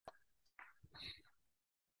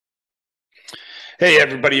Hey,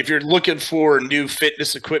 everybody, if you're looking for new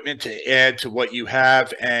fitness equipment to add to what you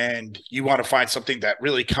have and you want to find something that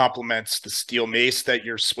really complements the steel mace that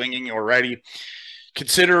you're swinging already,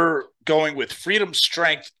 consider going with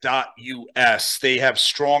freedomstrength.us. They have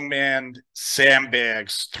strongman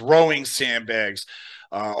sandbags, throwing sandbags,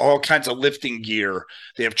 all kinds of lifting gear.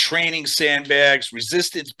 They have training sandbags,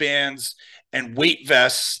 resistance bands, and weight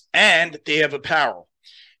vests, and they have apparel.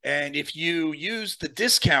 And if you use the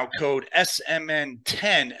discount code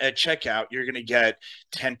SMN10 at checkout, you're going to get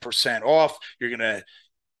 10% off. You're going to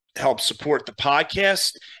help support the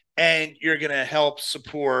podcast, and you're going to help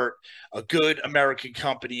support a good American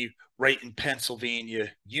company right in Pennsylvania,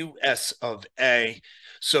 US of A.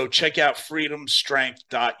 So check out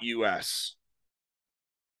freedomstrength.us.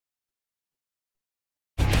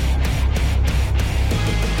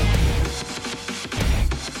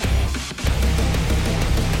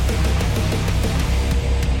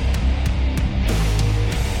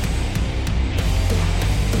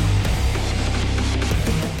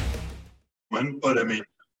 But I mean,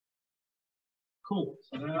 cool.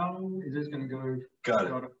 So now it is going to go. Got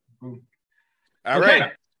it. Boom. All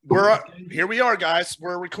right. Here we are, guys.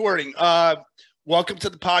 We're recording. Welcome to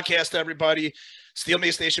the podcast, everybody. Steel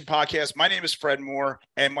Mace Nation podcast. My name is Fred Moore,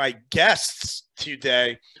 and my guests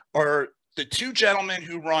today are the two gentlemen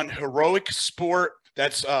who run Heroic Sport.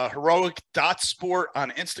 That's heroic.sport on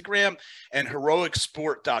Instagram and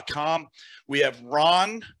heroicsport.com. We have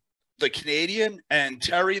Ron, the Canadian, and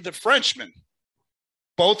Terry, the Frenchman,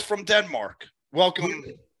 both from Denmark. Welcome.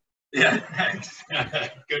 Yeah, thanks.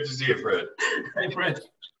 Good to see you, Fred. Hey, Fred.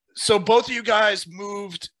 So both of you guys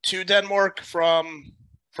moved to Denmark from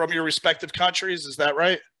your respective countries. Is that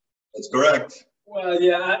right? That's correct. Well,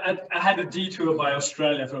 yeah, I had a detour by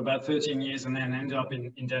Australia for about 13 years and then ended up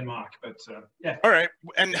in Denmark. But yeah. All right.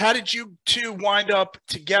 And how did you two wind up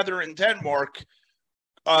together in Denmark,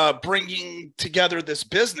 bringing together this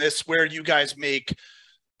business where you guys make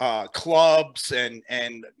clubs and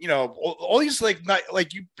you know all these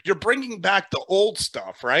you're bringing back the old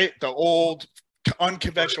stuff, right? The old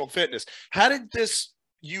unconventional fitness. How did this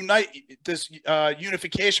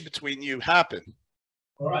unification between you happen?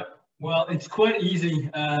 All right. Well, it's quite easy.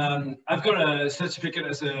 I've got a certificate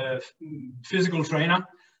as a physical trainer.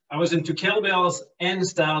 I was into kettlebells and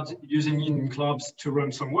started using Indian clubs to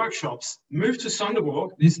run some workshops. Moved to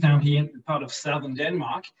Sonderborg, this town here, part of southern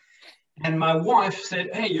Denmark. And my wife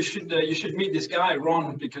said, "Hey, you should meet this guy,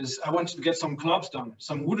 Ron, because I wanted to get some clubs done,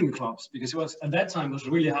 some wooden clubs, because it was at that time it was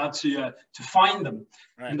really hard to find them,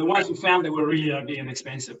 right. And the ones we found, they were really ugly and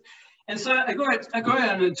expensive." And so I go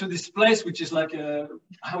to this place, which is like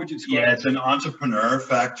how would you describe it? Yeah, it's an entrepreneur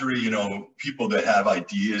factory. You know, people that have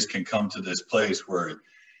ideas can come to this place where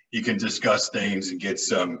you can discuss things and get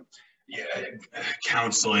some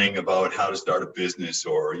counseling about how to start a business,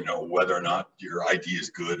 or you know whether or not your idea is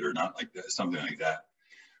good or not, like that, something like that.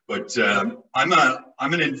 But I'm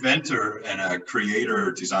an inventor and a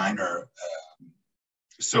creator, designer.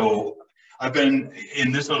 So I've been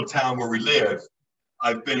in this little town where we live.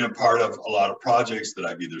 I've been a part of a lot of projects that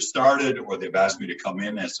I've either started or they've asked me to come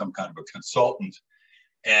in as some kind of a consultant.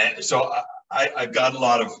 And so I've got a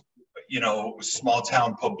lot of, small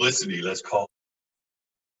town publicity, let's call it.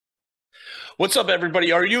 What's up,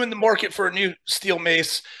 everybody? Are you in the market for a new steel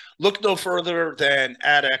mace? Look no further than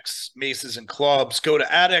ADX Maces and Clubs. Go to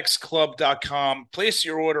adxclub.com, place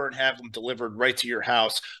your order, and have them delivered right to your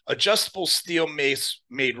house. Adjustable steel mace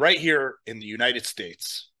made right here in the United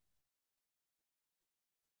States.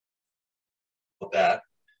 That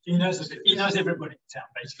he knows everybody in town,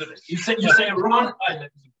 basically. You say Ron,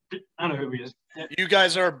 I know who he is. Yeah. You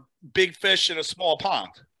guys are big fish in a small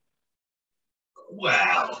pond.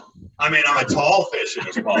 Well, I mean, I'm a tall fish in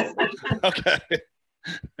a small pond. Okay.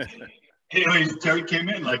 Anyways, Terry came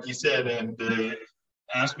in, like you said, and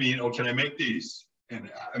asked me, can I make these?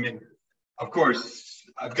 And I mean, of course,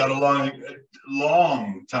 I've got a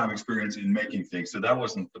long time experience in making things, so that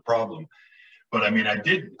wasn't the problem. But I mean, I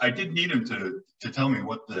did need him to tell me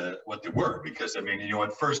what they were, because I mean,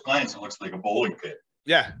 at first glance, it looks like a bowling pit.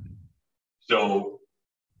 Yeah. So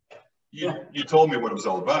you told me what it was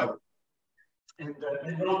all about. And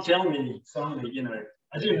Ron tell me suddenly,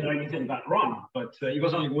 I didn't know anything about Ron, but he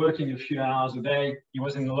was only working a few hours a day. He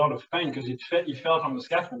was in a lot of pain because he fell from the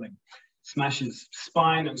scaffolding, smashed his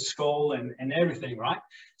spine and skull and everything, right?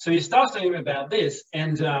 So he starts telling me about this,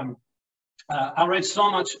 and I read so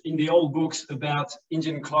much in the old books about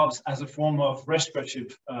Indian clubs as a form of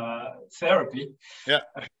restorative therapy. Yeah.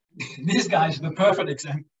 This guy's the perfect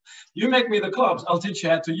example. You make me the clubs, I'll teach you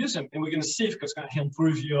how to use them, and we're going to see if it's going to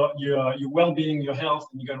improve your well-being, your health,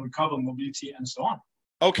 and you're going to recover mobility and so on.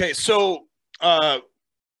 Okay, so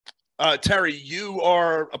Terry, you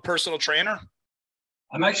are a personal trainer?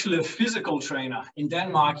 I'm actually a physical trainer. In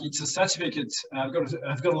Denmark, it's a certificate. I've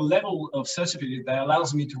got a level of certificate that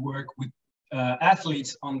allows me to work with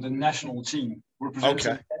athletes on the national team representing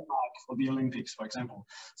Denmark for the Olympics, for example.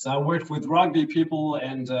 So I worked with rugby people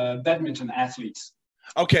and badminton athletes.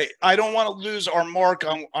 Okay, I don't want to lose our mark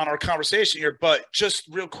on our conversation here, but just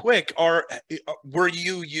real quick, were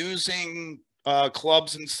you using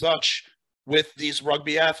clubs and such with these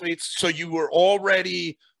rugby athletes? So you were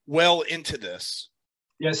already well into this.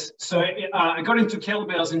 Yes, so I got into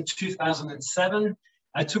kettlebells in 2007.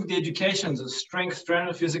 I took the education as a strength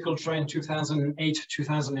trainer, physical trainer in 2008,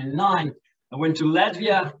 2009. I went to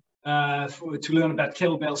Latvia to learn about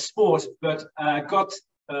kettlebell sport, but I got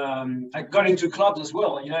into clubs as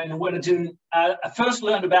well. You know, and when I first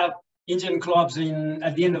learned about Indian clubs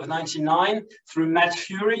at the end of '99 through Matt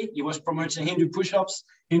Fury. He was promoting Hindu push-ups,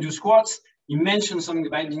 Hindu squats. He mentioned something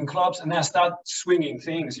about Indian clubs, and then I started swinging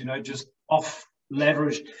things, you know, just off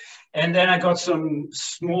leverage. And then I got some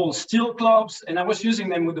small steel clubs, and I was using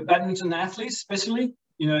them with the badminton athletes, especially,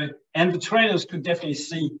 you know, and the trainers could definitely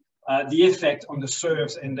see the effect on the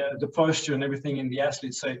serves and the posture and everything in the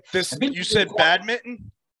athletes. So you said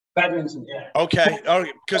badminton? Badminton, yeah. Okay,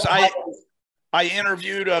 because I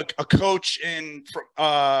interviewed a coach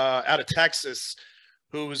out of Texas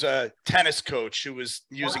who was a tennis coach who was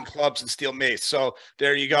using clubs and steel mace. So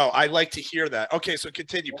there you go. I like to hear that. Okay, so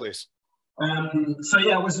continue, please. So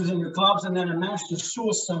yeah, I was using the clubs, and then I managed to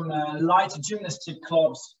source some light gymnastic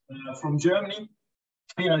clubs from Germany.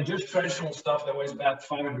 You know, just traditional stuff that weighs about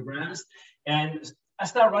 500 grams. And I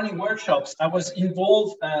started running workshops. I was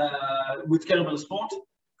involved with kettlebell sport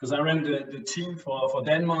because I ran the team for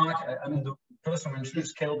Denmark. I'm the person who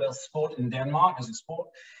introduced kettlebell sport in Denmark as a sport.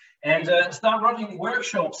 And start running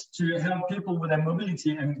workshops to help people with their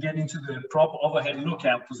mobility and get into the proper overhead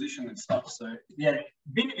lookout position and stuff. So yeah,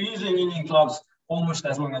 been using Indian clubs almost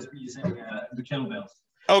as long as we're using the kettlebells.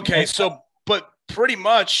 Okay, but pretty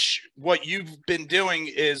much what you've been doing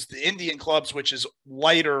is the Indian clubs, which is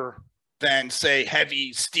lighter than, say,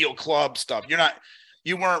 heavy steel club stuff.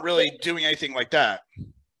 You weren't really doing anything like that.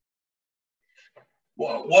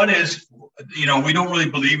 Well, one is, you know, we don't really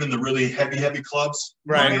believe in the really heavy clubs.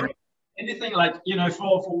 Right. Anything like, you know,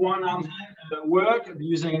 for one arm work, I'm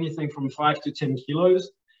using anything from 5 to 10 kilos.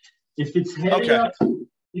 If it's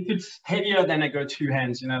heavier, then I go 2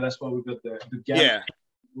 hands. You know, that's why we've got the gap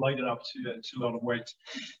loaded up to a lot of weight.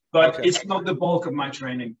 But it's not the bulk of my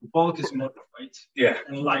training. The bulk is moderate weight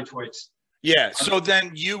and lightweight. Yeah. So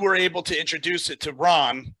then you were able to introduce it to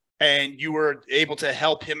Ron, and you were able to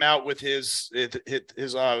help him out with his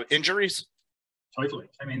injuries. Totally.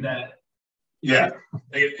 I mean that. Yeah,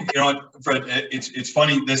 you know, Fred, it's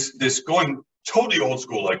funny this going totally old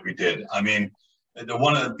school like we did. I mean,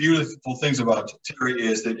 one of the beautiful things about Terry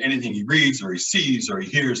is that anything he reads or he sees or he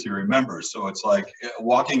hears, he remembers. So it's like a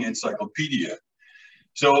walking encyclopedia.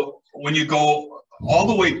 So when you go all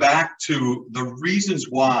the way back to the reasons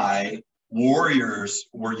why warriors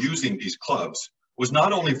were using these clubs was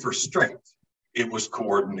not only for strength, it was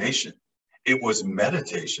coordination, it was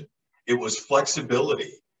meditation, it was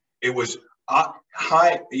flexibility, it was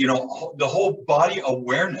high, you know, the whole body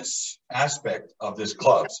awareness aspect of this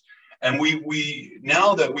clubs. And we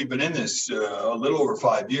now that we've been in this a little over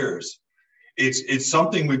 5 years, it's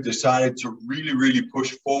something we've decided to really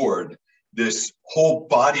push forward, this whole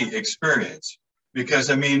body experience. Because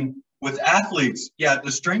I mean, with athletes,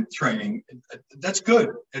 the strength training, that's good,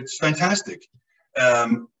 it's fantastic.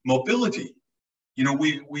 Mobility, you know,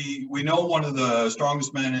 we know one of the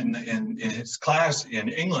strongest men in his class in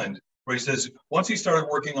England, where he says once he started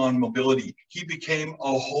working on mobility, he became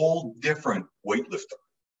a whole different weightlifter.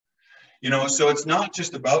 You know, so it's not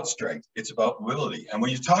just about strength, it's about mobility. And when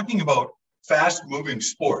you're talking about fast moving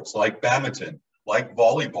sports like badminton, like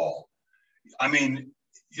volleyball, I mean,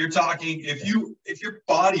 you're talking, if your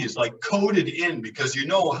body is like coded in because you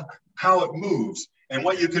know how it moves and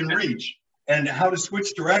what you can reach and how to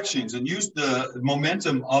switch directions and use the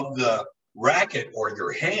momentum of the racket or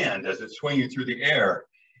your hand as it's swinging through the air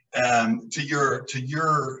to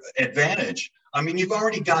your advantage, I mean, you've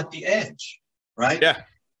already got the edge, right? Yeah.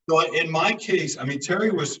 So in my case, I mean, Terry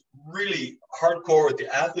was really hardcore with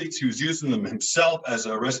the athletes. He was using them himself as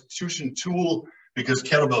a restitution tool because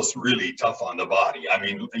kettlebell's really tough on the body. I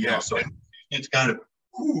mean, you know, so it's kind of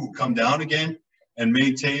come down again and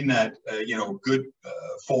maintain that, you know, good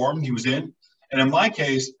form he was in. And in my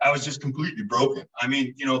case, I was just completely broken. I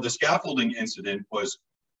mean, you know, the scaffolding incident was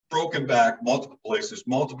broken back, multiple places,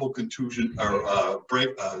 multiple contusion or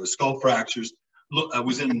skull fractures. Look, I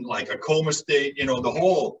was in like a coma state, you know, the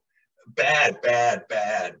whole bad,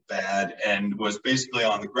 and was basically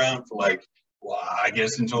on the ground for like, well, I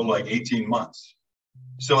guess until like 18 months.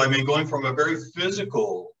 So, I mean, going from a very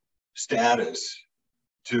physical status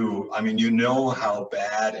to, I mean, you know how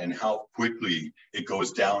bad and how quickly it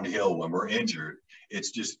goes downhill when we're injured.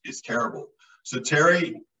 It's just, it's terrible. So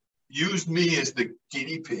Terry used me as the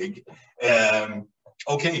guinea pig.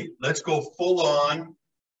 Okay, let's go full on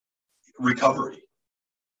recovery.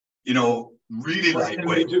 You know, really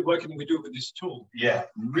lightweight. What can we do with this tool? Yeah,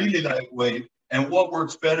 really lightweight. And what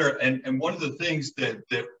works better, and one of the things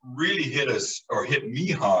that really hit us or hit me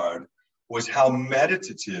hard was how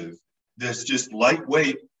meditative this just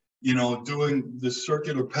lightweight, you know, doing the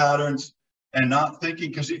circular patterns and not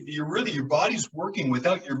thinking, because you're really, your body's working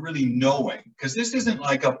without you really knowing. Because this isn't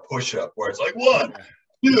like a push-up where it's like 1,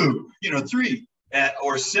 2, you know, 3,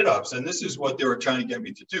 or sit-ups. And this is what they were trying to get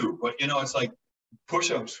me to do. But, you know, it's like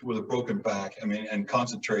push-ups with a broken back, I mean, and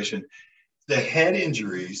concentration. The head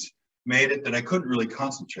injuries made it that I couldn't really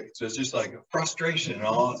concentrate. So it's just like frustration and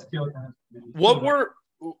all. What were...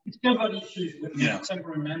 It's still got issues with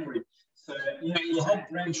temporary memory. So, you know, you have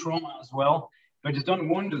brain trauma as well, but it's done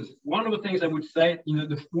wonders. One of the things I would say, you know,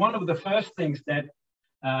 one of the first things that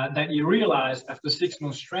you realize after 6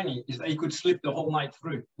 months training is that you could sleep the whole night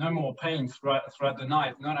through. No more pain throughout the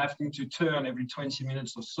night, not having to turn every 20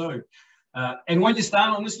 minutes or so. And when you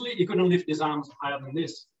stand, honestly, he couldn't lift his arms higher than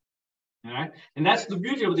this. All right? And that's the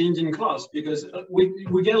beauty of the Indian class, because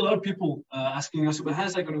we get a lot of people asking us, well,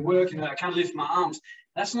 how's that going to work? You know, I can't lift my arms.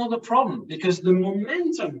 That's not the problem, because the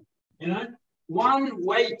momentum, you know, 1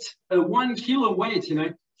 kilo weight, you know,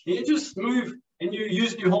 you just move and you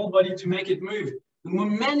use your whole body to make it move. The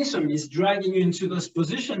momentum is dragging you into those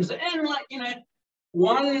positions, and like, you know,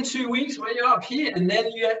 1, 2 weeks where you're up here, and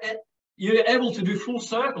then you're able to do full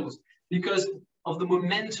circles because of the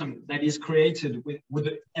momentum that is created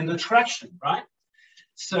and the traction, right?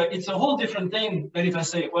 So it's a whole different thing than if I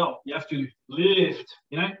say, well, you have to lift,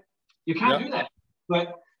 you know, you can't do that.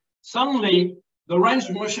 But suddenly the range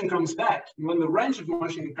of motion comes back. And when the range of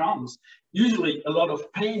motion comes, usually a lot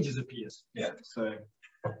of pain disappears. Yeah.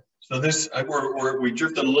 So this, we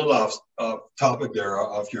drifted a little off topic there,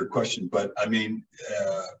 off your question, but I mean,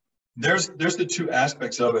 there's the 2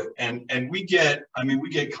 aspects of it, and we get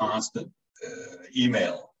constant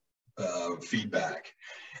email feedback,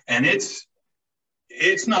 and it's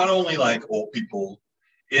not only like old people,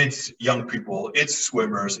 it's young people, it's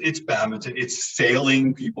swimmers, it's badminton, it's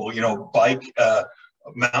sailing people, you know, bike,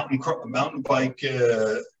 mountain bike,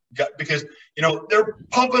 because, you know, they're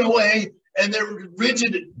pumping away and they're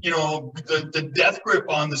rigid, you know, the death grip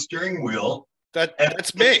on the steering wheel.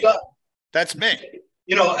 That's me. That's me.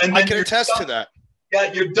 You know, and then I can attest to that.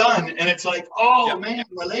 Yeah, you're done. And it's like, oh man,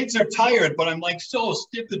 my legs are tired, but I'm like so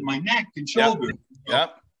stiff in my neck and shoulders. Yeah.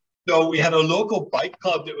 So we had a local bike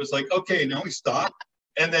club that was like, okay, now we stop.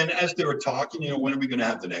 And then as they were talking, you know, when are we going to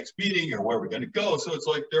have the next meeting or where are we going to go? So it's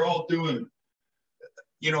like they're all doing,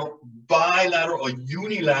 you know, bilateral or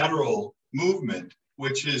unilateral movement,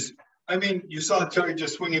 which is, I mean, you saw Terry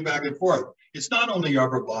just swinging back and forth. It's not only your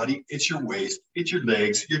upper body, it's your waist, it's your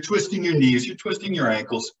legs. You're twisting your knees, you're twisting your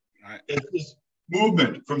ankles. Right. It's this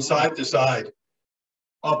movement from side to side,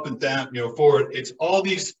 up and down, you know, forward. It's all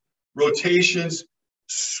these rotations,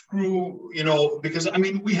 screw, you know, because I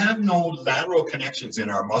mean, we have no lateral connections in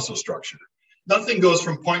our muscle structure. Nothing goes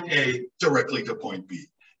from point A directly to point B.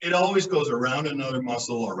 It always goes around another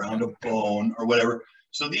muscle, around a bone or whatever.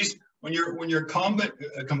 So these, when you're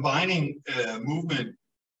combining movement,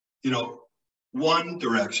 you know, one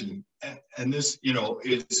direction, and this, you know,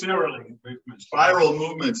 is spiral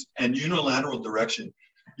movements and unilateral direction,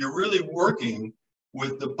 you're really working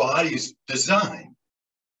with the body's design.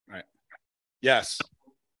 Right. Yes.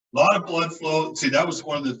 A lot of blood flow. See, that was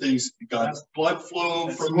one of the things. Got blood flow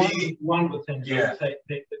for me. One of the things. Yeah.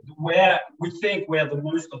 Where we think where the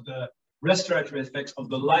most of the respiratory effects of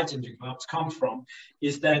the light Indian clubs come from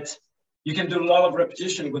is that you can do a lot of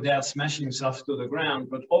repetition without smashing yourself to the ground,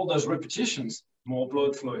 but all those repetitions, more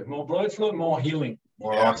blood flow, more healing,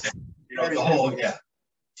 more oxygen. You know, the whole,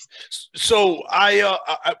 So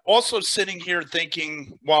I'm also sitting here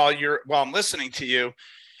thinking while I'm listening to you,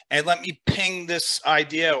 and let me ping this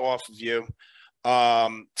idea off of you.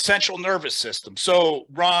 Central nervous system. So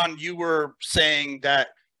Ron, you were saying that,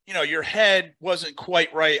 you know, your head wasn't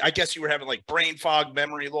quite right. I guess you were having like brain fog,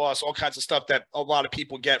 memory loss, all kinds of stuff that a lot of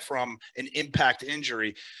people get from an impact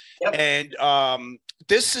injury. Yep. And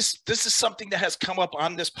this is something that has come up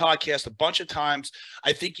on this podcast a bunch of times.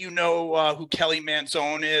 I think you know who Kelly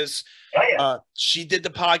Manzone is. Oh, yeah. She did the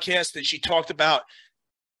podcast and she talked about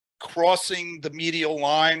crossing the medial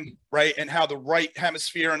line, right? And how the right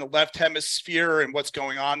hemisphere and the left hemisphere and what's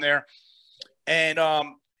going on there. And,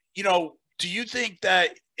 you know, do you think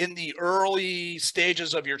that in the early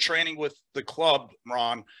stages of your training with the club,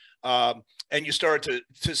 Ron, and you start to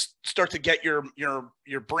get your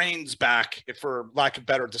brains back, for lack of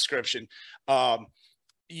better description,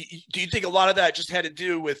 do you think a lot of that just had to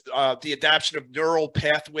do with the adaptation of neural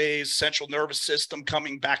pathways, central nervous system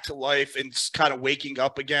coming back to life and kind of waking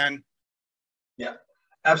up again? Yeah,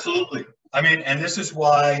 absolutely. I mean, and this is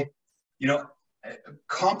why, you know,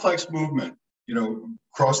 complex movement, you know,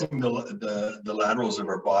 crossing the laterals of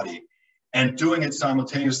our body and doing it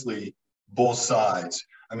simultaneously, both sides.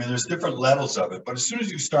 I mean, there's different levels of it, but as soon as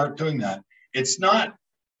you start doing that, it's not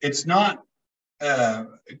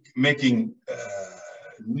making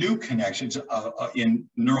new connections in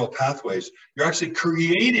neural pathways. You're actually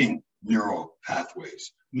creating neural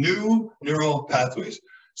pathways, new neural pathways.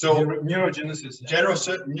 So neurogenesis,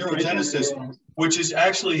 neurogenesis, which is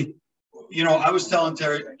actually, you know, I was telling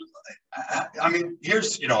Terry, I mean,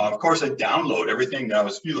 here's, you know, of course I download everything that I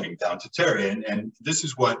was feeling down to Terry, and this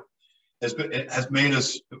is what has made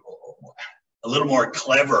us a little more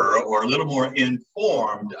clever or a little more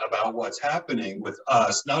informed about what's happening with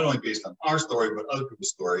us, not only based on our story, but other people's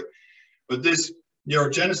story. But this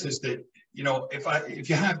neurogenesis that, you know, if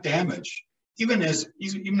you have damage, even as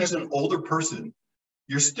an older person,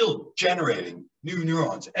 you're still generating new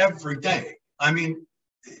neurons every day. I mean,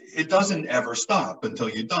 it doesn't ever stop until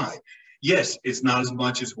you die. Yes, it's not as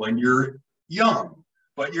much as when you're young,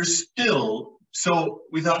 but you're still, so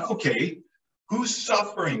we thought, okay, who's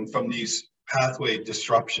suffering from these pathway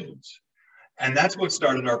disruptions? And that's what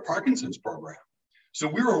started our Parkinson's program. So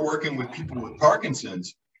we were working with people with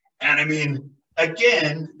Parkinson's, and I mean,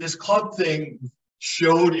 again, this club thing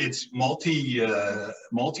showed its multi-side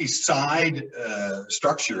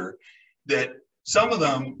structure, that some of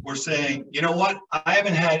them were saying, you know what, I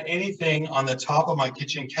haven't had anything on the top of my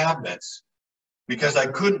kitchen cabinets because I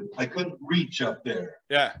couldn't reach up there.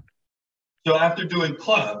 Yeah. So after doing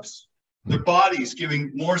clubs, their body's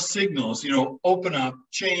giving more signals, you know, open up,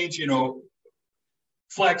 change, you know,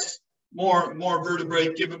 flex, more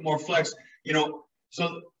vertebrae, give it more flex, you know.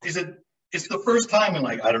 So it's the first time in,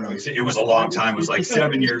 like, I don't know, he said it was a long time, it was like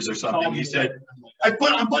 7 years or something. He said, I'm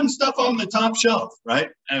putting stuff on the top shelf, right?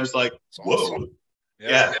 And I was like, whoa. Awesome.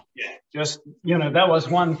 Yeah. Just, you know, that was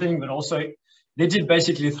one thing, but also they did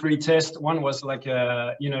basically 3 tests. One was like,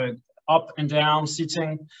 you know, up and down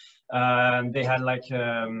sitting. They had like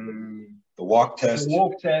the walk test,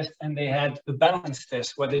 and they had the balance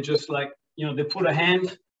test, where they just, like, you know, they put a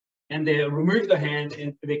hand and they remove the hand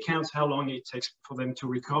and they count how long it takes for them to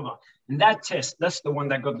recover. And that test, that's the one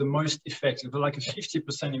that got the most effective, like a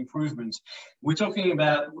 50% improvement. We're talking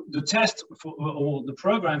about the test for, or the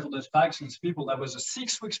program for those Parkinson's people. That was a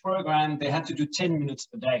 6 weeks program. They had to do 10 minutes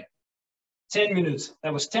a day. 10 minutes.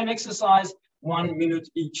 That was 10 exercise, 1 minute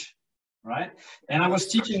each. Right, and I was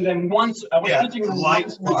teaching them once. I was teaching them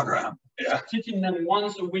live program. Teaching them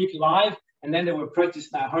once a week live, and then they were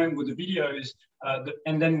practicing at home with the videos.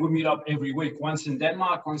 And then we meet up every week, once in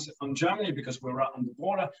Denmark, once in Germany, because we're right on the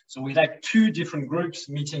border. So we had 2 different groups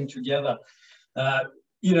meeting together.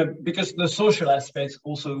 You know, because the social aspect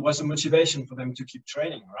also was a motivation for them to keep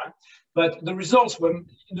training, right? But the results were,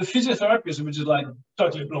 the physiotherapists were just like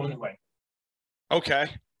totally blown away. Okay.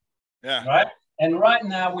 Yeah. Right. And right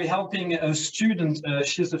now we're helping a student.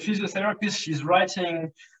 She's a physiotherapist. She's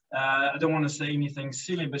writing, I don't want to say anything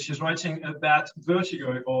silly, but she's writing about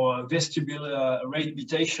vertigo or vestibular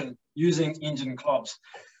rehabilitation using Indian clubs.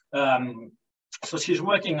 So she's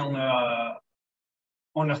working on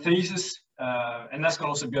a thesis, and that's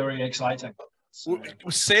also very exciting. So,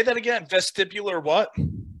 say that again. Vestibular what?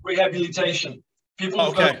 Rehabilitation. People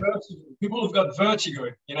who've got vertigo,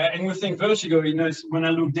 you know, and we think vertigo, you know, when I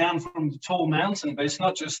look down from the tall mountain, but it's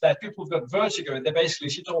not just that. People who've got vertigo, they basically,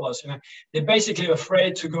 she told us, you know, they're basically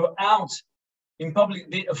afraid to go out in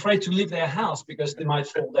public, they're afraid to leave their house because they might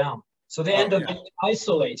fall down. So they end up being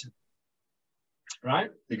isolated,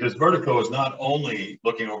 right? Because vertigo is not only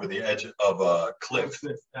looking over the edge of a cliff,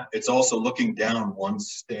 it's also looking down one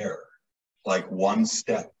stair, like one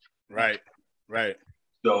step. Right.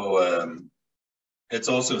 So, it's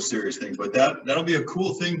also a serious thing, but that'll be a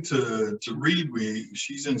cool thing to read.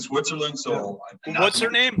 She's in Switzerland, so what's her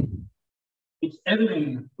name? It's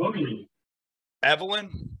Evelyn Bogli.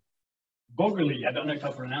 Evelyn Bogli. I don't know if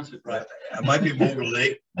I pronounce it right. It might be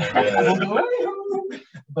Bogli.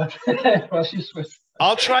 But well, she's Swiss.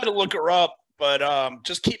 I'll try to look her up, but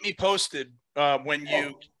just keep me posted when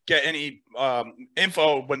you get any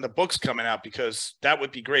info when the book's coming out, because that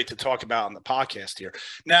would be great to talk about on the podcast here.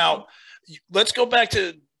 Now, let's go back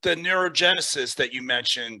to the neurogenesis that you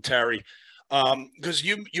mentioned, Terry, because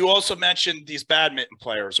you also mentioned these badminton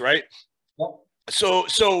players, right? Yep.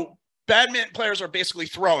 So badminton players are basically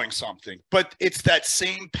throwing something, but it's that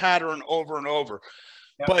same pattern over and over.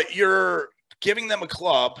 Yep. But you're giving them a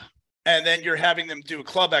club, and then you're having them do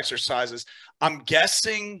club exercises. I'm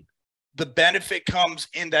guessing the benefit comes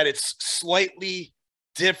in that it's slightly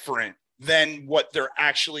different than what they're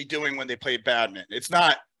actually doing when they play badminton. It's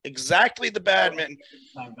not exactly the badminton.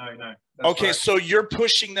 No. Okay, right. So you're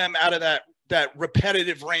pushing them out of that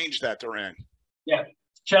repetitive range that they're in. Yeah,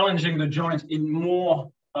 challenging the joint in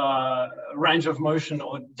more range of motion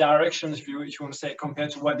or directions, if you want to say,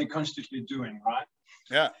 compared to what they're constantly doing, right?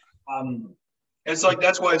 Yeah. It's like,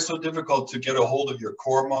 that's why it's so difficult to get a hold of your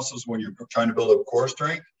core muscles when you're trying to build up core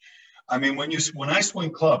strength. I mean, when I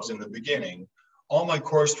swing clubs in the beginning, all my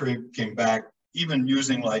core strength came back, even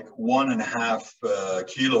using like 1.5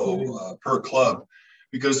 kilo per club,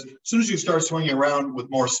 because as soon as you start swinging around with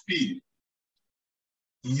more speed,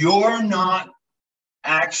 you're not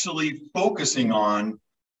actually focusing on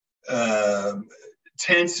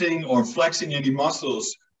tensing or flexing any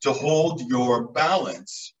muscles to hold your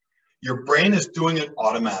balance. Your brain is doing it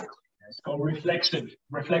automatically. It's called reflexive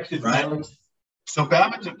right? Balance. So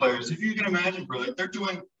badminton players, if you can imagine, really, they're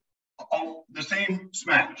doing the same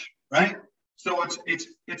smash, right? So it's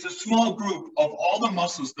a small group of all the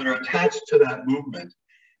muscles that are attached to that movement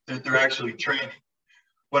that they're actually training.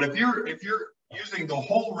 But if you're using the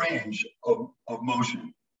whole range of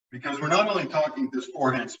motion, because we're not only talking this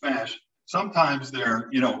forehand smash, sometimes they're,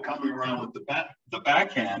 coming around with the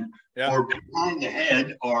backhand, yeah, or behind the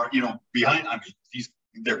head, or, behind. I mean,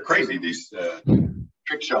 they're crazy, these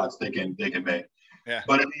trick shots they can make. Yeah.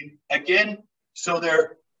 But I mean, again, so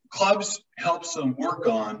their clubs helps them work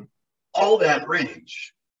on all that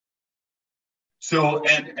range. So,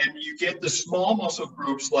 and you get the small muscle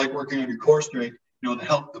groups, like working on your core strength, to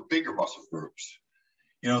help the bigger muscle groups.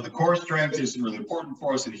 The core strength is really important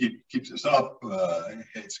for us. It keeps us up.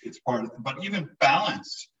 It's part of it. But even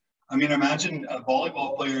balance. I mean, imagine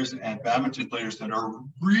volleyball players and badminton players that are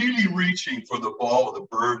really reaching for the ball or the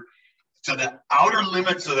bird to the outer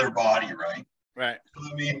limits of their body, right? Right. So,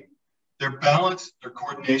 I mean, their balance, their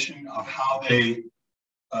coordination of how they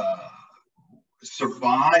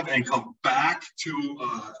survive and come back to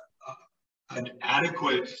an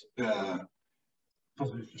adequate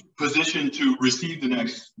position to receive the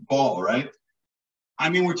next ball, right? I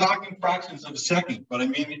mean, we're talking fractions of a second, but I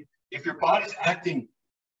mean, if your body's acting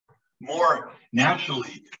more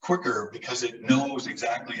naturally, quicker, because it knows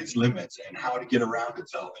exactly its limits and how to get around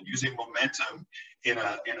itself, and using momentum in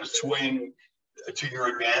a swing to your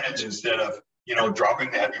advantage, instead of dropping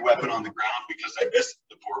the heavy weapon on the ground because I missed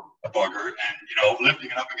the poor bugger, and lifting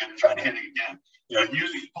it up again and trying to hit it again.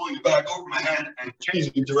 Usually pulling it back over my head and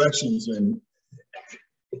changing directions, and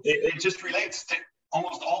it just relates to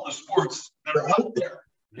almost all the sports that are out there.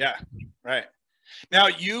 Yeah, right. Now,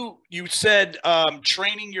 you said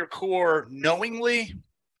training your core knowingly,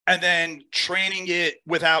 and then training it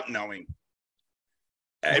without knowing.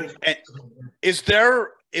 And is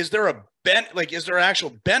there a is there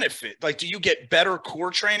actual benefit? Like, do you get better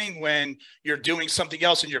core training when you're doing something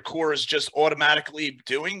else and your core is just automatically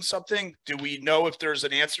doing something? Do we know if there's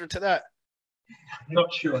an answer to that? I'm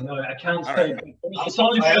not sure. No, I can't All say. Right. It's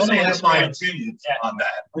only I only have my opinions on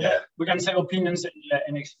that. Yeah, we can say opinions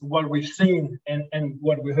and what we've seen and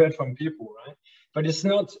what we heard from people, right? But it's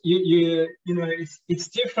not it's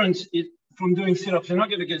different from doing sit-ups. You're not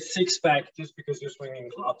going to get six-pack just because you're swinging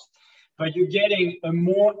clubs, but you're getting a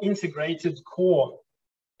more integrated core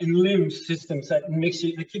and limb system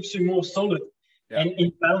that keeps you more solid, yeah, and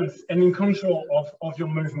in balance and in control of your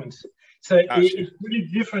movements. So it's really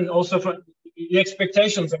different also from the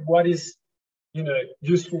expectations of what is,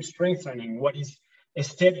 useful strength training, what is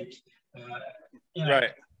aesthetic.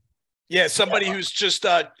 Right. Yeah. Somebody who's just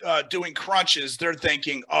doing crunches, they're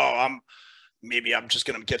thinking, oh, maybe I'm just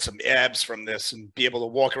going to get some abs from this and be able to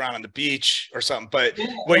walk around on the beach or something. But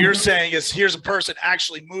what you're saying is, here's a person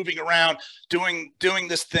actually moving around, doing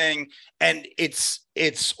this thing, and it's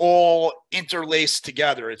all interlaced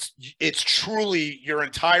together. It's truly your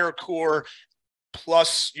entire core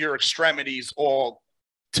plus your extremities all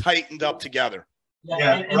tightened up together.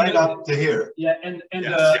 Yeah, and right up to here. Yeah, and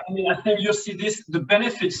yes. I mean, I think you'll see the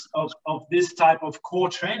benefits of this type of core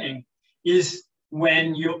training is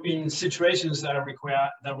when you're in situations that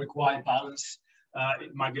require balance.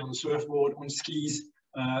 It might be on the surfboard, on skis,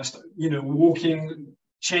 walking,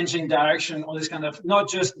 changing direction, all this kind of, not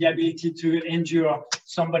just the ability to endure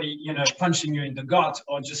somebody, you know, punching you in the gut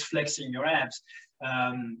or just flexing your abs.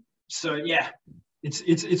 So yeah,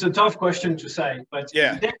 it's a tough question to say, but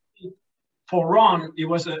yeah, for Ron, it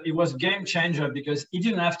was a game changer because he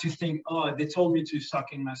didn't have to think, oh, they told me to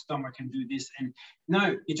suck in my stomach and do this. And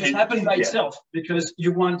no, it just happened by itself, because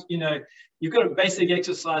you want, you know, you've got a basic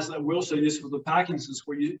exercise that we also use for the Parkinson's,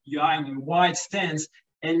 where you are in a wide stance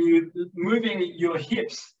and you're moving your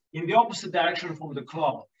hips in the opposite direction from the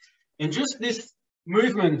club. And just this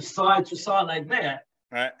movement side to side like that,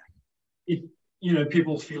 right. You know,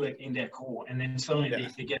 people feel it in their core, and then suddenly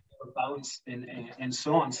they get balance and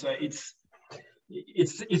so on. So it's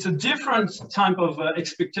a different type of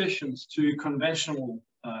expectations to conventional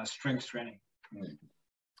strength training.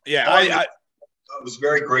 Yeah, I was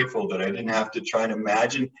very grateful that I didn't have to try and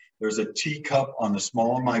imagine there's a teacup on the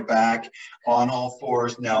small of my back, on all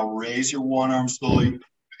fours. Now raise your one arm slowly to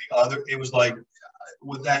the other. It was like,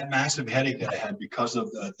 with that massive headache that I had because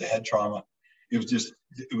of the head trauma, it was just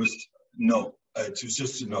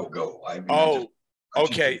a no-go. I mean,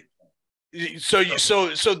 okay. So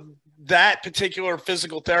that particular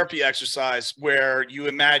physical therapy exercise where you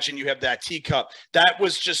imagine you have that teacup, that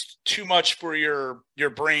was just too much for your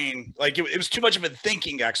brain. Like it was too much of a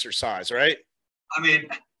thinking exercise, right? I mean,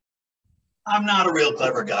 I'm not a real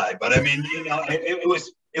clever guy, but I mean, you know, it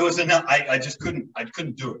was enough. I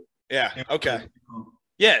couldn't do it. Yeah. Okay.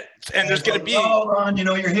 Yeah. And there's going to be, oh, Ron, you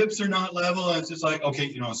know, your hips are not level. And it's just like, okay,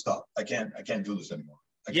 you know, stop. I can't do this anymore.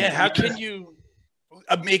 How can you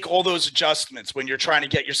make all those adjustments when you're trying to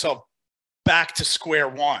get yourself back to square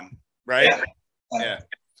one, right? Yeah.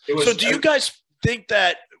 So do you guys think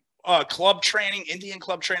that club training, Indian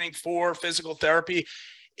club training for physical therapy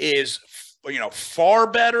is, you know, far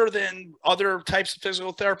better than other types of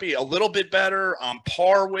physical therapy, a little bit better, on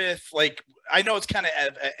par with, like, I know it's kind of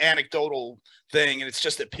an anecdotal thing and it's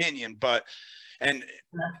just opinion, but, and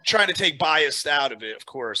trying to take bias out of it, of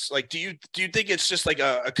course. Like, do you think it's just like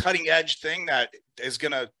a cutting edge thing that is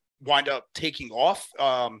going to wind up taking off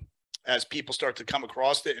as people start to come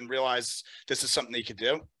across it and realize this is something they could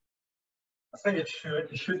do? I think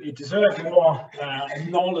it deserves more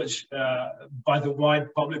knowledge by the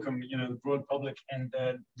wide public, you know, the broad public, and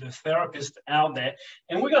the therapists out there.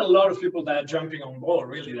 And we got a lot of people that are jumping on board,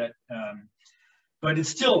 really. That, but it's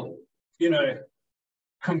still, you know,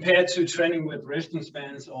 compared to training with resistance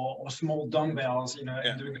bands or small dumbbells, you know,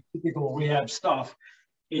 and doing typical rehab stuff,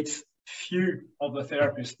 it's few of the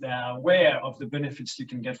therapists that are aware of the benefits you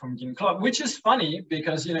can get from Indian club, which is funny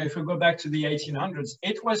because, you know, if we go back to the 1800s,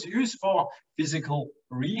 it was used for physical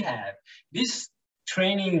rehab. This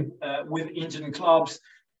training with Indian clubs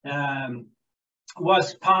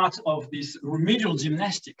was part of this remedial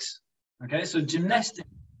gymnastics. Okay, so gymnastics,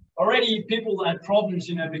 already people had problems,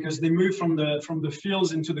 you know, because they moved from the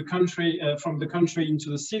fields into the country, from the country into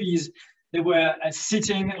the cities. They were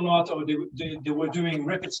sitting a lot, or they were doing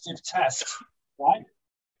repetitive tasks, right?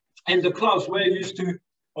 And the clubs were used to,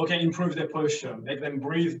 okay, improve their posture, make them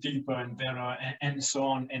breathe deeper and better, and so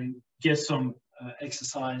on, and get some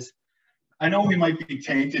exercise. I know we might be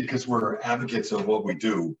tainted because we're advocates of what we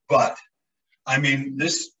do, but I mean,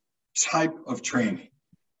 this type of training,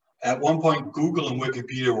 at one point, Google and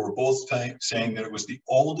Wikipedia were both saying that it was the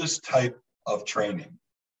oldest type of training.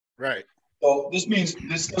 Right. So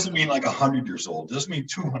this doesn't mean like 100 years old. It doesn't mean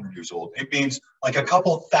 200 years old. It means like a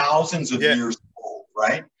couple thousands of years old,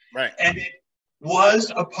 right? Right. And it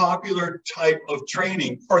was a popular type of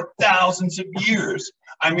training for thousands of years.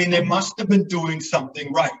 I mean, they must have been doing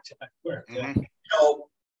something right. Mm-hmm. You know,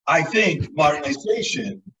 I think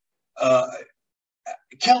modernization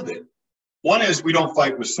killed it. One is we don't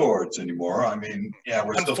fight with swords anymore. I mean, yeah,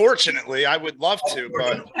 we're unfortunately, I would love to,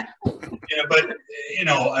 but yeah, but you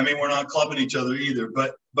know, I mean, we're not clubbing each other either.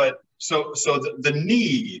 But so the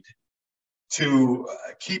need to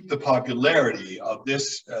keep the popularity of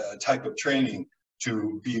this type of training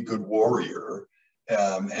to be a good warrior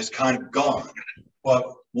has kind of gone. But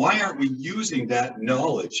why aren't we using that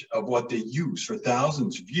knowledge of what they use for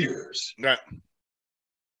thousands of years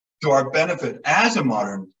to our benefit as a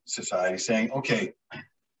modern society, saying, okay,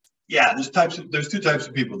 yeah, there's two types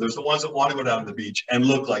of people. There's the ones that want to go down to the beach and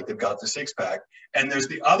look like they've got the six pack. And there's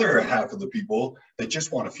the other half of the people that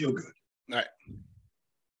just want to feel good. Right.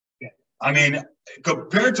 Yeah. I mean,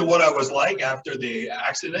 compared to what I was like after the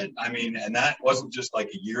accident, I mean, and that wasn't just like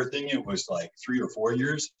a year thing. It was like 3 or 4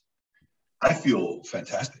 years. I feel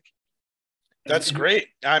fantastic. That's great.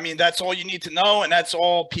 I mean, that's all you need to know. And that's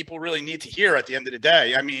all people really need to hear at the end of the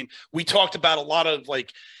day. I mean, we talked about a lot of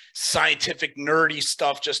like scientific nerdy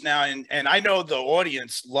stuff just now. And I know the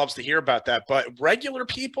audience loves to hear about that, but regular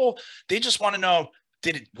people, they just want to know,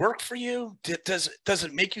 did it work for you? Does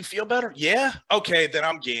it make you feel better? Yeah. Okay. Then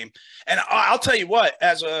I'm game. And I'll tell you what,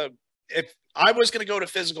 if I was going to go to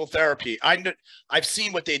physical therapy, I've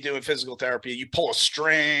seen what they do in physical therapy. You pull a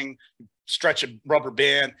string, stretch a rubber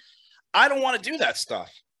band. I don't want to do that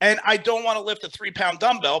stuff. And I don't want to lift a 3-pound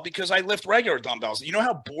dumbbell because I lift regular dumbbells. You know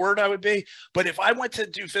how bored I would be? But if I went to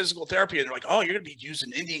do physical therapy and they're like, oh, you're going to be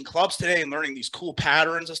using Indian clubs today and learning these cool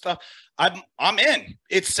patterns and stuff, I'm in.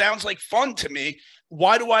 It sounds like fun to me.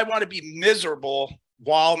 Why do I want to be miserable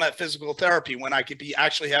while I'm at physical therapy when I could be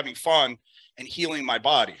actually having fun and healing my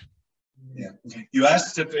body? Yeah. You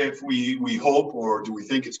asked if we hope, or do we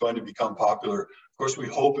think it's going to become popular? Of course, we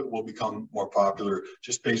hope it will become more popular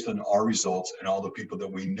just based on our results and all the people that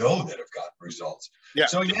we know that have gotten results. Yeah.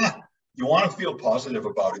 So yeah, you want to feel positive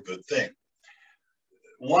about a good thing.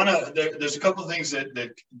 There's a couple of things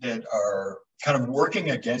that are kind of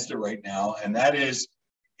working against it right now, and that is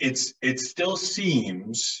it still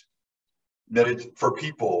seems that it's, for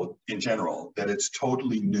people in general, that it's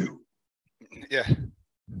totally new. Yeah.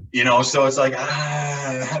 You know, so it's like,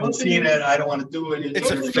 I haven't seen it. I don't want to do it.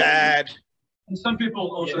 It's a fad. And some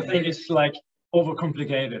people also think it's like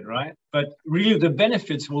overcomplicated, right? But really the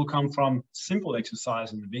benefits will come from simple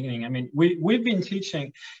exercise in the beginning. I mean, we've been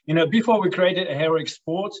teaching, you know, before we created a Heroic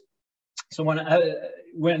Sport. So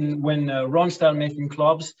when Ron started making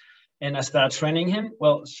clubs and I started training him,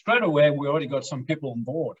 well, straight away, we already got some people on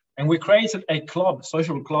board. And we created a club,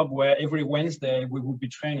 social club, where every Wednesday we would be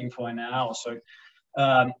training for an hour. So,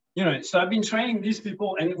 you know, so I've been training these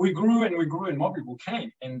people, and we grew and more people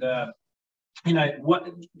came. And, you know, what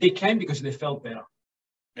they came because they felt better.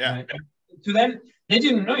 Yeah. Right? To them, they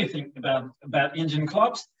didn't know anything about Indian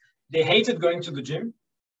clubs. They hated going to the gym.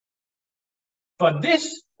 But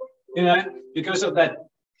this, you know, because of that,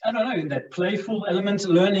 I don't know, that playful element,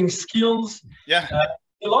 learning skills. Yeah.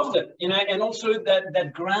 They loved it, you know, and also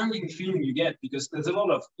that grounding feeling you get, because there's a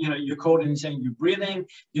lot of, you know, you're caught in saying you're breathing,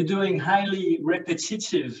 you're doing highly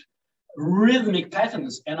repetitive, rhythmic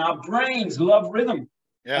patterns, and our brains love rhythm.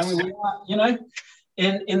 Yes. And we are, you know,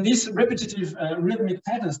 in these repetitive rhythmic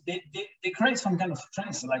patterns, they create some kind of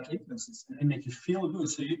trance, like hypnosis, and make you feel good.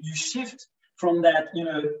 So you shift from that, you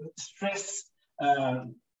know, stress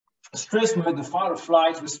mode, the fight or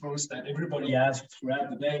flight response that everybody has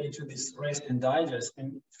throughout the day, into this rest and digest,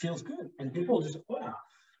 and it feels good. And people just, wow,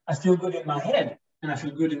 I feel good in my head and I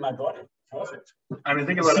feel good in my body. Perfect. I mean,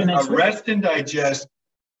 think about it, a rest and digest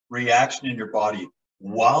reaction in your body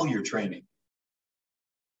while you're training.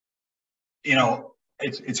 You know,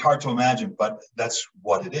 it's hard to imagine, but that's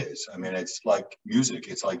what it is. I mean, it's like music,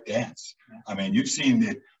 it's like dance. I mean, you've seen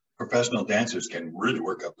the professional dancers can really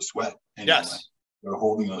work up a sweat. And yes. They're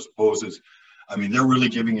holding those poses. I mean, they're really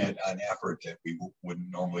giving it an effort that we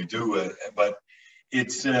wouldn't normally do. But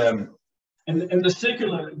it's and the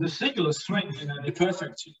circular swings, you know, they're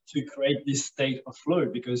perfect to create this state of flow,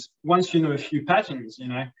 because once you know a few patterns, you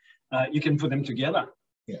know, you can put them together.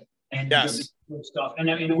 Yeah. And yes. Stuff. And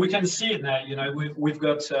I mean, we can see it now. You know, we've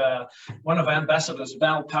got one of our ambassadors,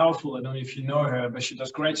 Val Powerful. I don't know if you know her, but she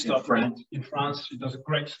does great stuff in France. She does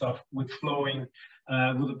great stuff with flowing,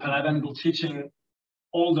 with the Paladin, teaching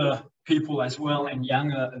older people as well and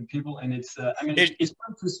younger people. And it's, I mean, it's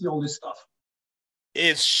fun to see all this stuff.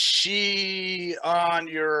 Is she on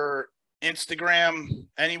your Instagram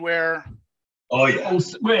anywhere? Oh yeah.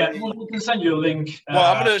 We can send you a link.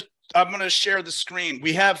 Well, I'm gonna share the screen.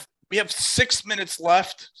 We have 6 minutes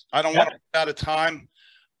left. I don't want to run out of time,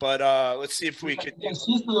 but let's see if we could. Yeah,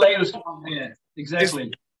 she's the latest one there.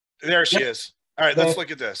 Exactly. There she is. All right, let's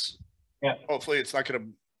look at this. Yeah. Hopefully it's not gonna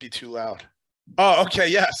be too loud. Oh, okay,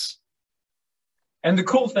 yes. And the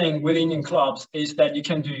cool thing with Indian clubs is that you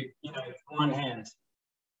can do, you know, one hand,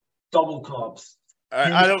 double clubs.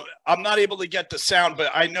 I'm not able to get the sound, but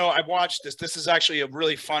I know I watched this. This is actually a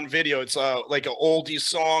really fun video. It's like an oldie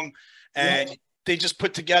song, and they just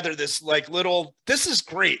put together this like little, this is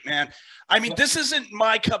great, man. I mean, this isn't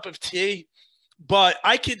my cup of tea, but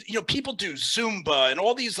I could, you know, people do Zumba and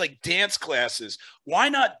all these like dance classes. Why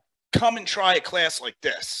not come and try a class like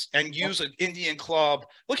this and use an Indian club?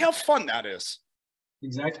 Look how fun that is.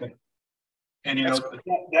 Exactly. And, you know,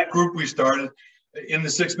 that group we started, in the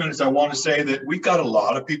 6 minutes, I want to say that we got a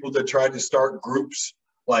lot of people that tried to start groups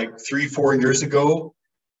like 3-4 years ago.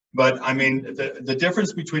 But I mean, the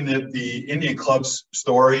difference between the Indian club's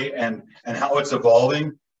story and how it's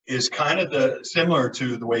evolving is kind of similar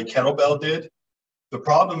to the way kettlebell did. The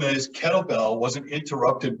problem is kettlebell wasn't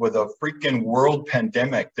interrupted with a freaking world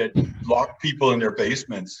pandemic that locked people in their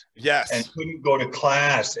basements. Yes. And couldn't go to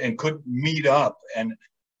class and couldn't meet up. And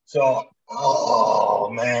so, oh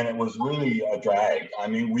man, it was really a drag. I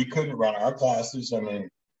mean, we couldn't run our classes. I mean,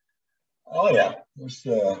 oh yeah. It was,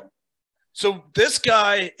 so this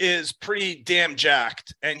guy is pretty damn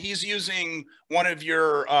jacked, and he's using one of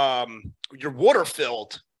your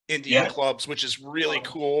water-filled Indian clubs, which is really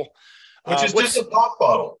cool. Which is just a pop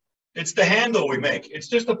bottle. It's the handle we make. It's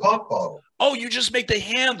just a pop bottle. Oh, you just make the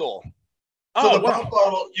handle. So the pop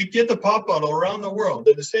bottle, you get the pop bottle around the world.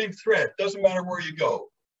 They're the same thread. Doesn't matter where you go.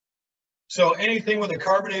 So anything with a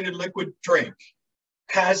carbonated liquid drink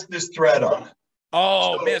has this thread on it.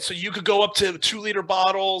 Oh, so, man. So you could go up to 2-liter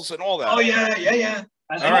bottles and all that. Oh, yeah.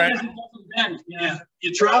 All right. Yeah.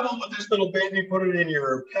 You travel with this little baby, put it in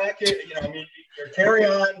your packet. You know, I mean, your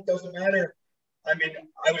carry-on, doesn't matter. I mean,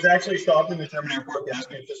 I was actually stopped in the German airport. They asked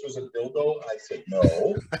me if this was a dildo. I said,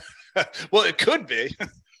 no. Well, it could be.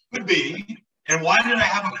 Could be. And why did I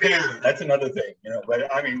have a pair? That's another thing, you know.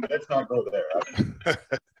 But I mean, let's not go there.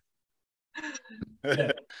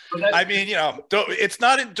 I mean, you know, it's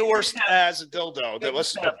not endorsed as a dildo.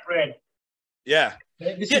 Let's Fred. Yeah.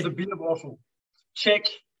 This is a beer bottle. Czech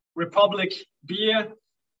Republic beer,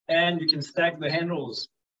 and you can stack the handles.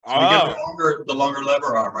 So you get the longer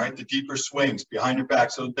lever arm, right? The deeper swings behind your back.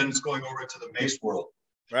 So then it's going over to the mace world.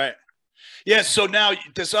 Right. Yeah. So now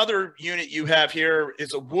this other unit you have here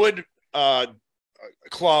is a wood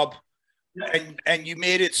club, and you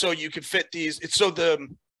made it so you could fit these. It's so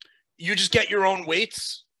you just get your own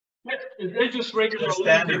weights. Yeah, they're just regular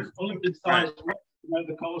standard Olympic size. Right.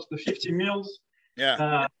 The cost of 50 mils.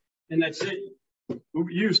 Yeah. And that's it.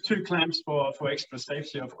 We use 2 clamps for extra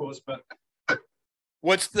safety, of course, but.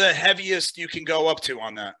 What's the heaviest you can go up to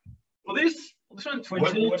on that? Well, this one,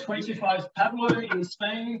 25. Pablo in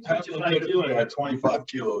Spain, 25 kilos. Yeah, 25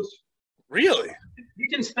 kilos. Really? You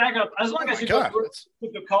can stack up as long as you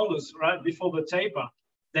put the collars right before the taper,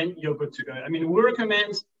 then you're good to go. I mean, we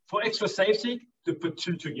recommend for extra safety to put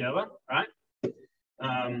 2 together, right?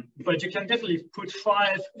 But you can definitely put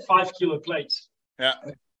 5 kilo plates. Yeah.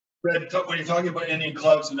 Fred, when you're talking about Indian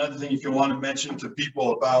clubs, another thing if you want to mention to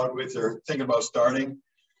people about if they're thinking about starting,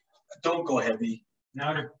 don't go heavy.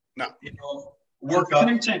 No. You know, work up.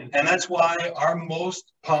 And that's why our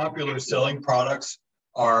most popular selling products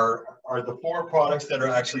are the 4 products that are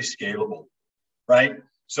actually scalable, right?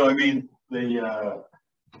 So, I mean, the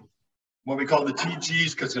what we call the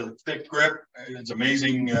TGs, because of the thick grip, it's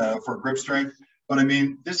amazing for grip strength. But, I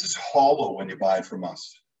mean, this is hollow when you buy it from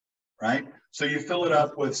us, right? So you fill it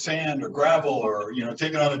up with sand or gravel or, you know,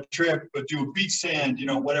 take it on a trip, but do beach sand, you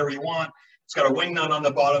know, whatever you want. It's got a wing nut on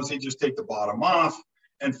the bottom, so you just take the bottom off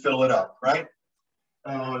and fill it up, right?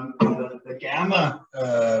 The Gamma,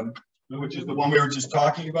 which is the one we were just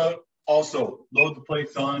talking about, also load the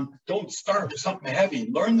plates on. Don't start with something heavy.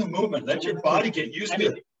 Learn the movement. Let your body get used to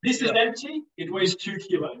it. This is empty. It weighs 2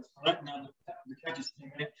 kilos, right? Now,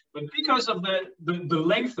 but because of the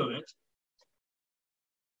length of it,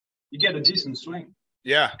 you get a decent swing.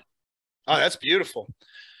 Yeah. Oh, that's beautiful.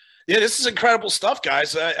 Yeah, this is incredible stuff,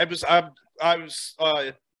 guys. I was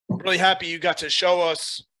really happy you got to show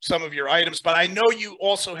us some of your items, but I know you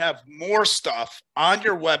also have more stuff on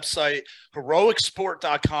your website,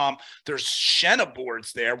 heroicsport.com. There's Shenna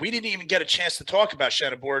boards there. We didn't even get a chance to talk about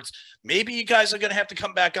Shenna boards. Maybe you guys are going to have to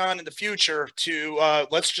come back on in the future to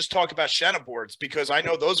let's just talk about Shenna boards, because I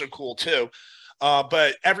know those are cool too.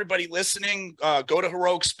 But everybody listening, go to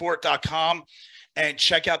heroicsport.com and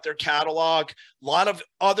check out their catalog. A lot of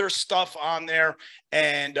other stuff on there,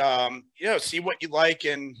 and you know, see what you like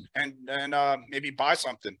and maybe buy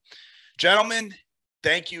something. Gentlemen,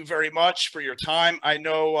 thank you very much for your time. I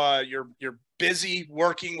know you're busy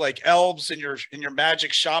working like elves in your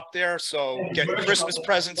magic shop there, so getting Christmas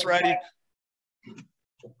presents ready.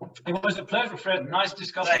 It was a pleasure, Fred. Nice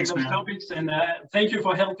discussing those topics, and thank you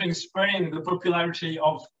for helping spreading the popularity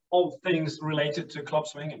of all things related to club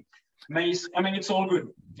swinging. Mace, I mean, it's all good,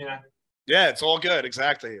 you know. Yeah, it's all good.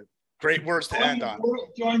 Exactly. Great words to end on.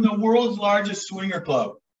 Join the world's largest swinger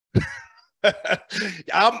club.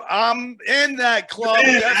 I'm in that club.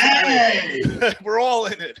 Hey! We're all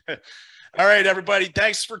in it. All right, everybody.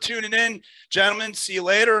 Thanks for tuning in, gentlemen. See you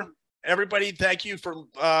later. Everybody, thank you for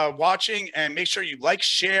watching, and make sure you like,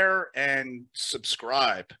 share, and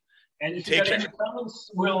subscribe. And if you have any comments,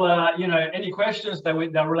 we'll, you know, any questions that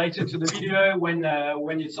are related to the video when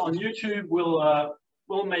it's on YouTube,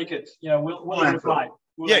 we'll make it. You know, we'll reply.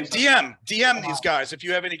 We'll answer. DM these guys if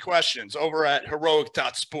you have any questions over at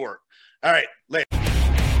heroic.sport. All right, later.